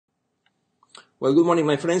Well, good morning,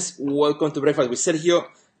 my friends. Welcome to Breakfast with Sergio.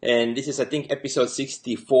 And this is, I think, episode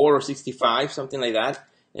 64 or 65, something like that.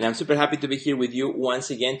 And I'm super happy to be here with you once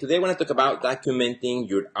again. Today, I want to talk about documenting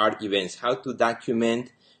your art events, how to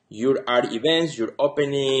document your art events, your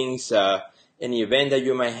openings, any event that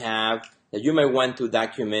you might have, that you might want to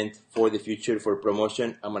document for the future for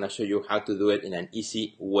promotion. I'm going to show you how to do it in an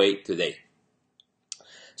easy way today.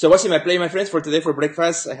 So what's in my plate, my friends, for today for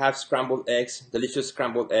breakfast? I have scrambled eggs, delicious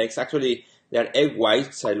scrambled eggs. Actually, they are egg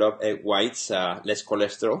whites. I love egg whites, less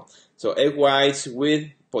cholesterol. So egg whites with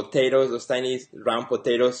potatoes, those tiny round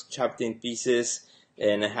potatoes chopped in pieces.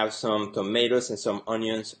 And I have some tomatoes and some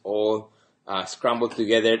onions all scrambled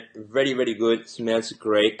together. Very, very good. Smells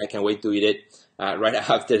great. I can't wait to eat it right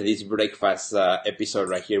after this breakfast episode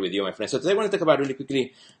right here with you, my friends. So today I want to talk about really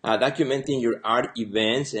quickly documenting your art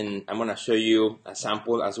events. And I'm going to show you a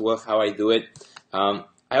sample as well how I do it. I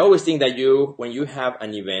always think that when you have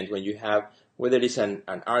an event, when you have, whether it's an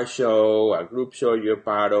art show, a group show you're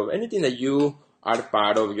part of, anything that you are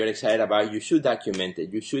part of, you're excited about, you should document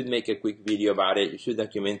it. You should make a quick video about it. You should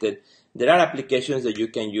document it. There are applications that you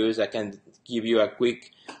can use. I can give you a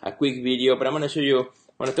quick video, but I'm going to show you, I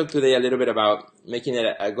want to talk today a little bit about making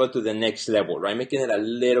it, go to the next level, right? Making it a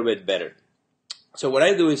little bit better. So what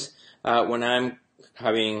I do is when I'm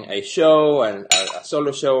having a show, and a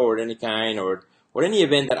solo show or any kind, or any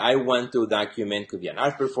event that I want to document, could be an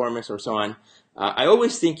art performance or so on, I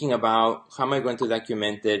always thinking about how am I going to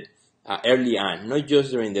document it early on, not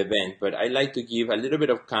just during the event, but I like to give a little bit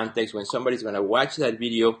of context when somebody's going to watch that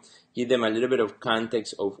video, give them a little bit of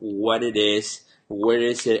context of what it is, where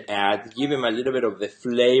is it at, give them a little bit of the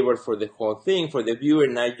flavor for the whole thing, for the viewer,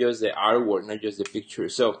 not just the artwork, not just the picture.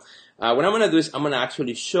 So what I'm going to do is I'm going to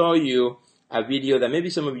actually show you a video that maybe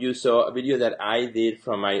some of you saw, a video that I did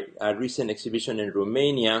from my recent exhibition in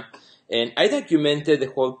Romania. And I documented the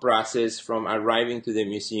whole process from arriving to the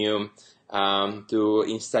museum to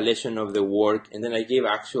installation of the work. And then I gave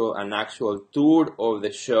an actual tour of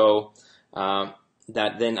the show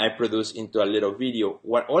that then I produced into a little video.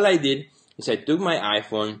 All I did is I took my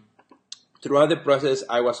iPhone. Throughout the process,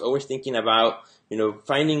 I was always thinking about,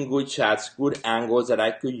 finding good shots, good angles that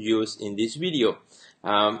I could use in this video.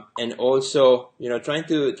 And also, trying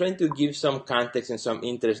to give some context and some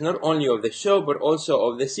interest, not only of the show, but also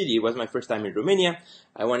of the city. It was my first time in Romania.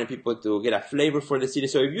 I wanted people to get a flavor for the city.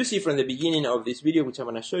 So if you see from the beginning of this video, which I'm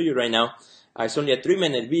going to show you right now, it's only a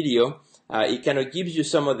 3-minute video. It kind of gives you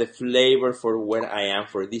some of the flavor for where I am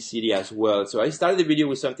for this city as well. So I started the video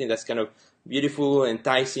with something that's kind of beautiful,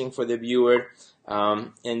 enticing for the viewer.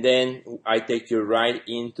 And then I take you right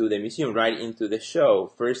into the museum, right into the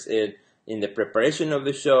show. First, in the preparation of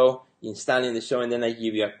the show, installing the show, and then I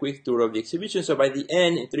give you a quick tour of the exhibition. So by the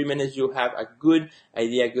end, in 3 minutes, you have a good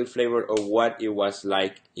idea, a good flavor of what it was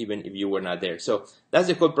like, even if you were not there. So that's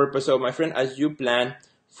the whole purpose. So my friend, as you plan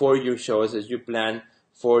for your shows, as you plan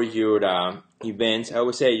for your events, I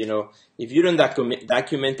always say, if you don't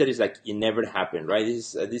document it, it's like it never happened, right?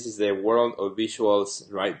 This is the world of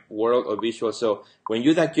visuals, right? World of visuals. So when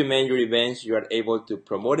you document your events, you are able to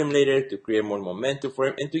promote them later, to create more momentum for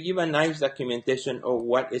them, and to give a nice documentation of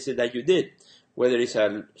what is it that you did. Whether it's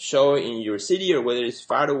a show in your city or whether it's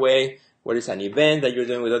far away, whether it's an event that you're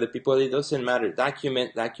doing with other people, it doesn't matter.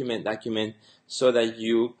 Document, so that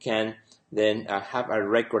you can then have a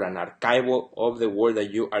record, an archival of the work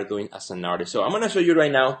that you are doing as an artist. So I'm going to show you right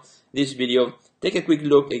now this video. Take a quick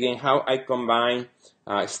look again how I combine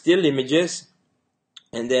still images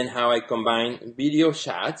and then how I combine video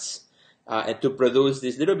shots and to produce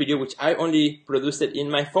this little video, which I only produced it in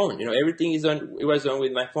my phone. Everything it was done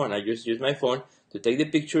with my phone. I just used my phone to take the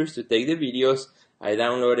pictures, to take the videos. I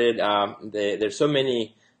downloaded, there's so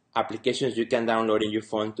many applications you can download in your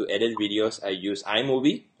phone to edit videos. I use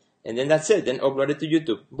iMovie. And then that's it. Then upload it to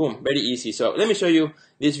YouTube. Boom, very easy. So let me show you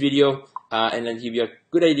this video and then give you a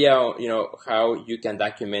good idea, how you can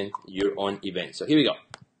document your own event. So here we go.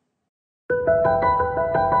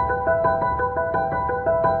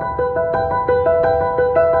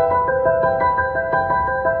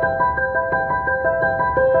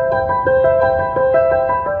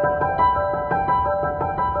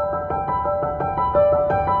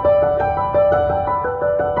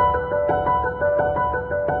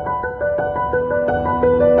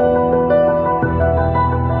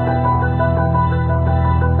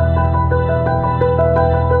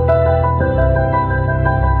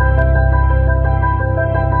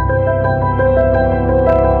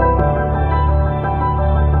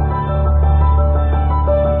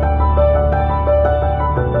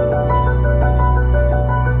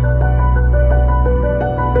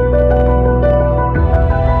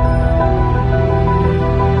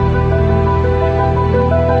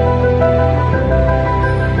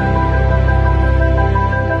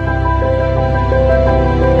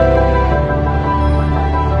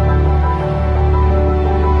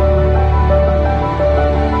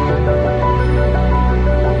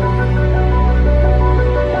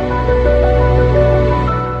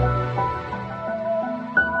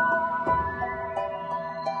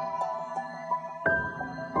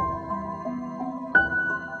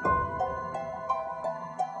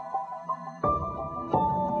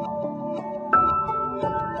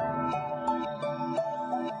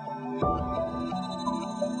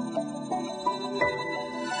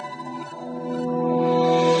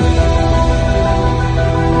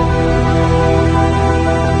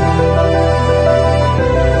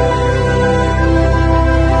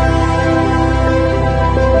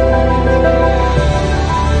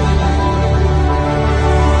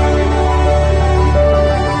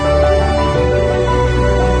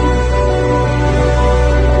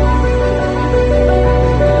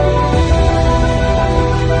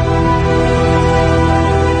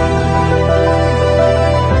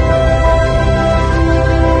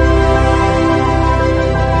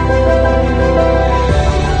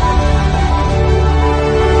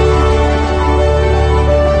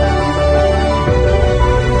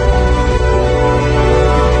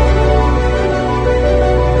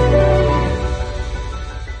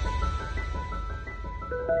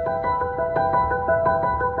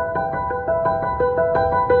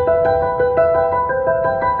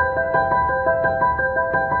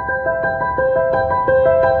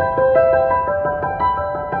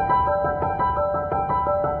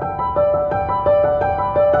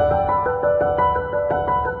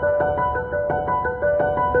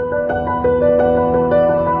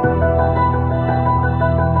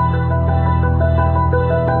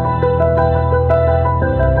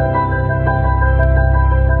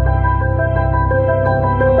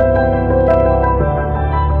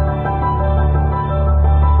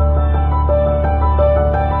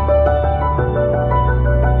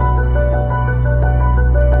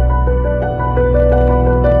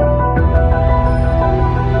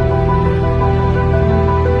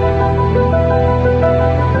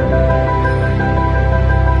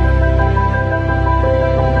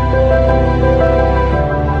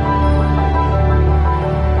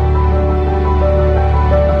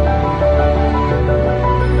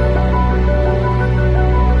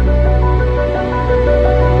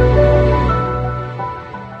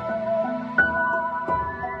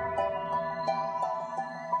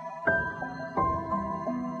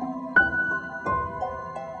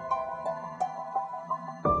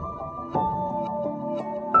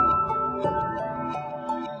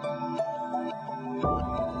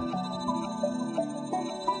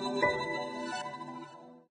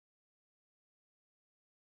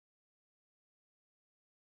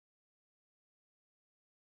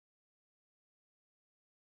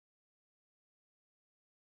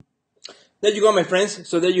 there you go, my friends.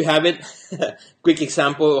 So there you have it. Quick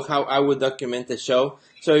example of how I would document the show.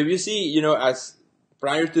 So if you see, as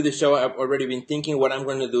prior to the show, I've already been thinking what I'm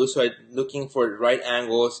going to do. So I'm looking for the right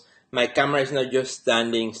angles. My camera is not just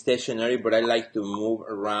standing stationary, but I like to move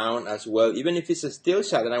around as well. Even if it's a still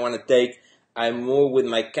shot that I want to take, I move with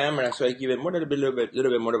my camera, so I give it a little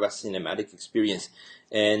bit more of a cinematic experience.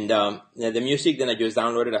 And the music, then I just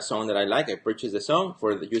downloaded a song that I like. I purchased the song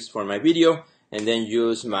use for my video, and then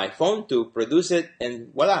use my phone to produce it.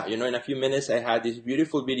 And voila, in a few minutes, I had this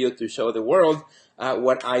beautiful video to show the world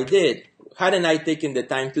what I did. Hadn't I taken the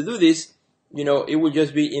time to do this, it would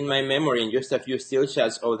just be in my memory in just a few still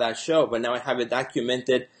shots of that show. But now I have it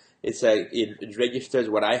documented. It registers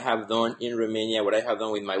what I have done in Romania, what I have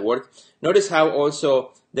done with my work. Notice how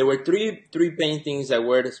also there were three paintings that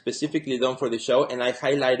were specifically done for the show, and I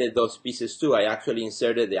highlighted those pieces too. I actually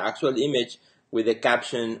inserted the actual image with the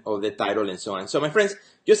caption of the title and so on. So my friends,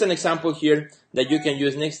 just an example here that you can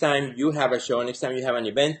use next time you have a show, next time you have an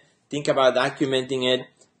event. Think about documenting it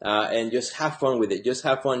and just have fun with it. Just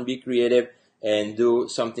have fun, be creative, and do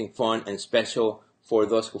something fun and special for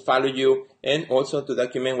those who follow you, and also to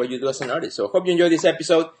document what you do as an artist. So hope you enjoyed this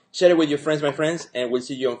episode. Share it with your friends, my friends, and we'll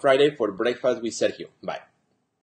see you on Friday for Breakfast with Sergio. Bye.